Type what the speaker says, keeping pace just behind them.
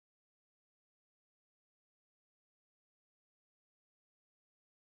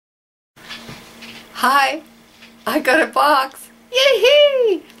Hi, I got a box.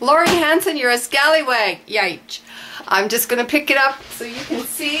 Yay! Laurie Hansen, you're a scallywag. Yike. I'm just going to pick it up so you can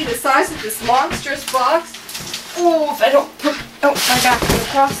see the size of this monstrous box. Oh, if I don't put my back in the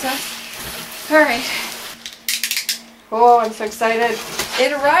process. Alright. Oh, I'm so excited.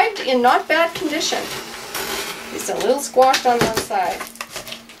 It arrived in not bad condition. It's a little squashed on one side.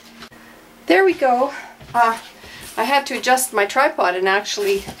 There we go. I had to adjust my tripod and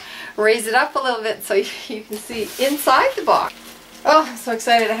actually raise it up a little bit so you can see inside the box. Oh, I'm so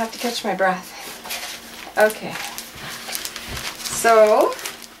excited. I have to catch my breath. Okay. So,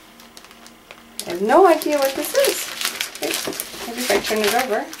 I have no idea what this is. Okay. Maybe if I turn it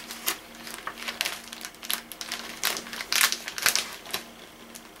over.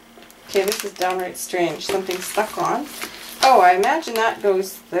 Okay, this is downright strange. Something's stuck on. Oh, I imagine that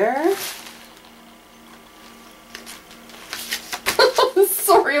goes there.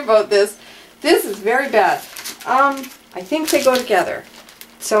 Sorry about this. This is very bad. I think they go together.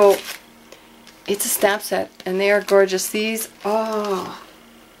 So, it's a stamp set, and they are gorgeous. These, I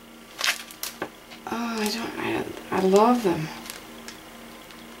love them.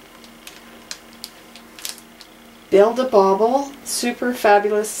 Build a Bauble, super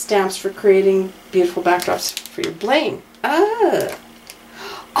fabulous stamps for creating beautiful backdrops for your bling. Oh,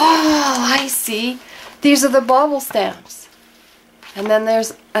 I see. These are the Bauble stamps. And then they're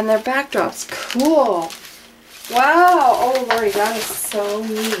backdrops. Cool. Wow. Oh, Laurie, that is so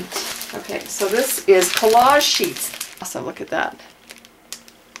neat. Okay, so this is collage sheets. Awesome, look at that.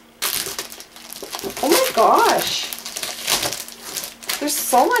 Oh my gosh. There's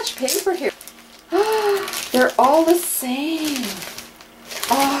so much paper here. They're all the same.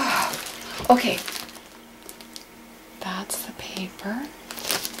 Oh, okay. That's the paper.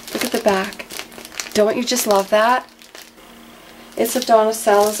 Look at the back. Don't you just love that? It's of Donna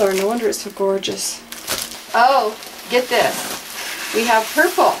Salazar. No wonder it's so gorgeous. Oh, get this. We have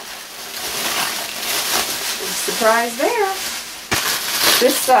purple. Surprise there.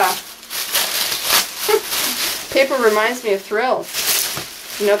 This paper reminds me of Thrills.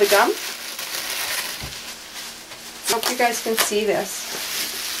 You know the gum? I hope you guys can see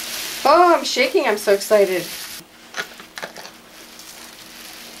this. Oh, I'm shaking. I'm so excited.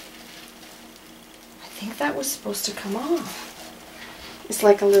 I think that was supposed to come off. It's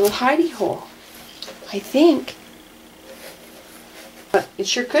like a little hidey hole. I think. But it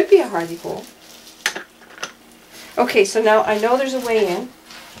sure could be a hidey hole. Okay, so now I know there's a way in.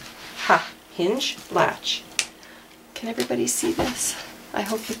 Ha! Hinge, latch. Can everybody see this? I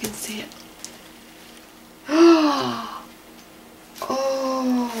hope you can see it. Oh!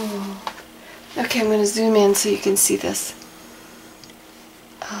 Okay, I'm going to zoom in so you can see this.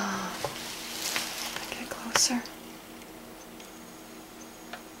 Get closer.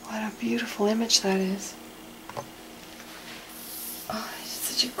 What a beautiful image that is. Oh, you did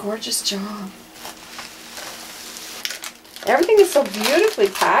such a gorgeous job. Everything is so beautifully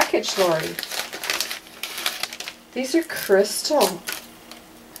packaged, Laurie. These are crystal.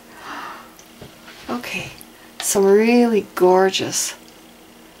 Okay, some really gorgeous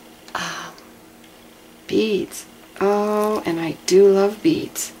beads. Oh, and I do love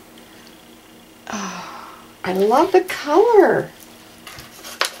beads. Oh, I love the color.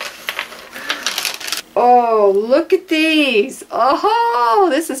 Oh, look at these. Oh,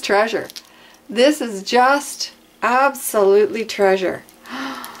 this is treasure. This is just absolutely treasure.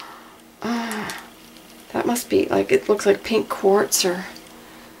 That must be like, it looks like pink quartz or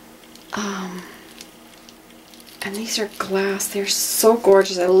and these are glass. They're so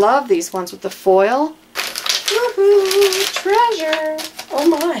gorgeous. I love these ones with the foil. Woohoo! Treasure! Oh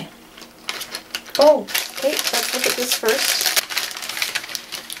my. Oh, okay, let's look at this first.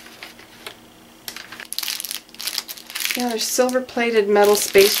 Yeah, they're silver-plated metal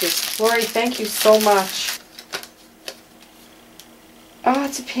spacers. Laurie, thank you so much. Oh,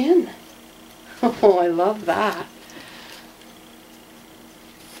 it's a pin. Oh, I love that.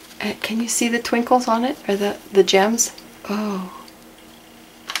 Can you see the twinkles on it? Or the gems? Oh.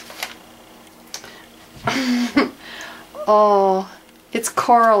 Oh, it's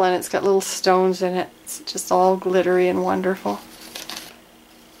coral and it's got little stones in it. It's just all glittery and wonderful.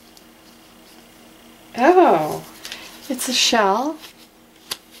 Oh. It's a shell,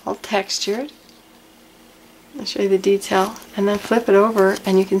 all textured. I'll show you the detail. And then flip it over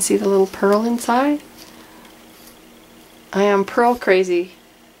and you can see the little pearl inside. I am pearl crazy,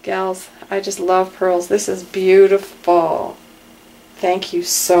 gals. I just love pearls. This is beautiful. Thank you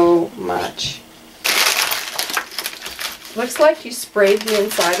so much. Looks like you sprayed the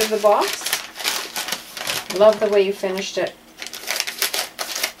inside of the box. Love the way you finished it.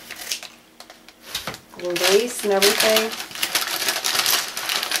 lace and everything.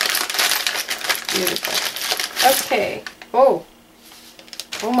 Beautiful. Okay. Oh.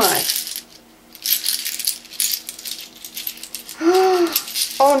 Oh my.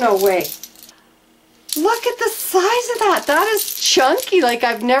 Oh, no way. Look at the size of that. That is chunky like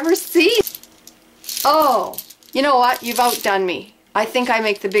I've never seen. Oh, you know what? You've outdone me. I think I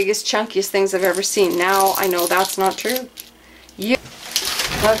make the biggest, chunkiest things I've ever seen. Now I know that's not true.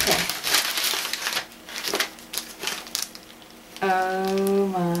 Okay. Oh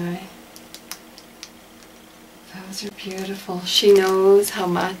my. Those are beautiful. She knows how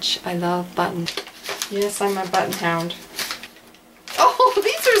much I love buttons. Yes, I'm a button hound. Oh,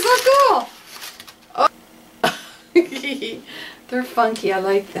 these are so cool! Oh. They're funky. I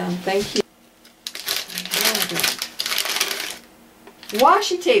like them. Thank you.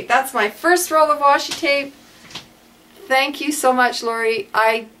 Washi tape. That's my first roll of washi tape. Thank you so much, Laurie.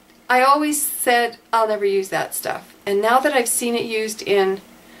 I always said I'll never use that stuff. And now that I've seen it used in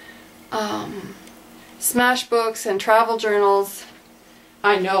smash books and travel journals,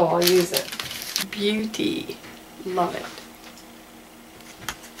 I know I'll use it. Beauty. Love it.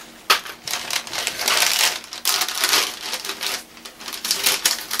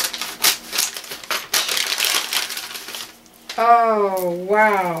 Oh,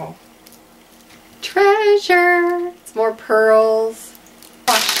 wow. Treasure. It's more pearls.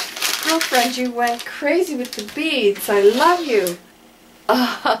 Gosh, girlfriend, you went crazy with the beads. I love you.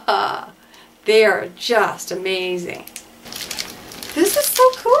 Ah, they are just amazing. This is so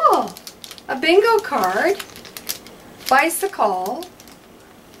cool. A bingo card. Bicycle.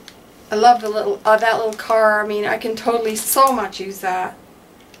 I love the little that little car. I mean, I can totally so much use that.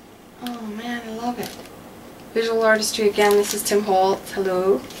 Oh man, I love it. Visual artistry again. This is Tim Holtz.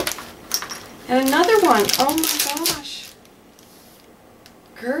 Hello. And another one. Oh my gosh.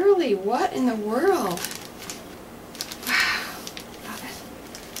 Girly, what in the world? Wow. Love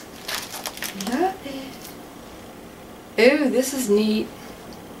it. Love it. Ooh, this is neat.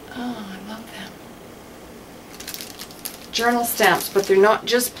 Oh, I love them. Journal stamps, but they're not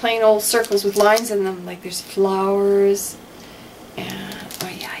just plain old circles with lines in them. Like there's flowers. And, oh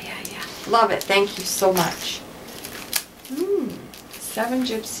yeah. Love it. Thank you so much. 7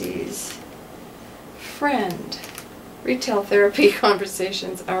 Gypsies. Friend. Retail therapy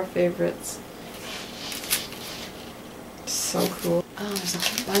conversations, our favorites. So cool. Oh, there's a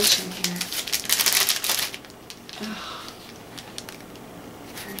whole bunch in here. Oh,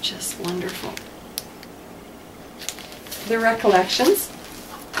 they're just wonderful. The recollections.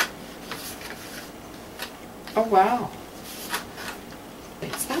 Oh, wow.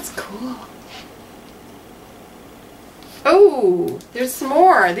 That's cool. Oh, there's some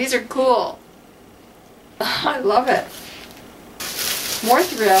more. These are cool. I love it. More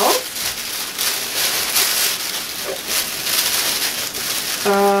thrills.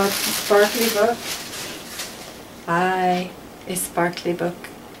 Sparkly book. Buy a sparkly book.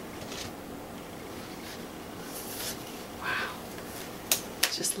 Wow.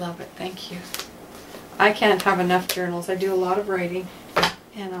 Just love it. Thank you. I can't have enough journals. I do a lot of writing.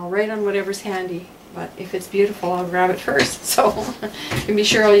 And I'll write on whatever's handy. But if it's beautiful, I'll grab it first. So you can be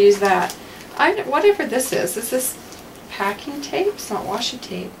sure I'll use that. Whatever this is this packing tape? It's not washi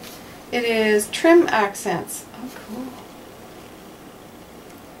tape. It is trim accents. Oh, cool.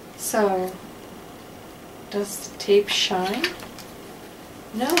 So, does the tape shine?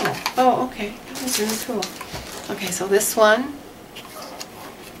 No. Oh, okay. That was really cool. Okay, so this one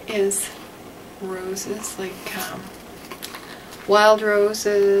is roses, like wild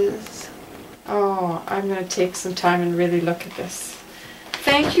roses. Oh, I'm going to take some time and really look at this.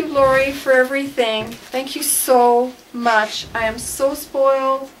 Thank you, Laurie, for everything. Thank you so much. I am so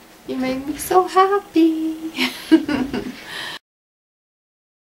spoiled. You made me so happy.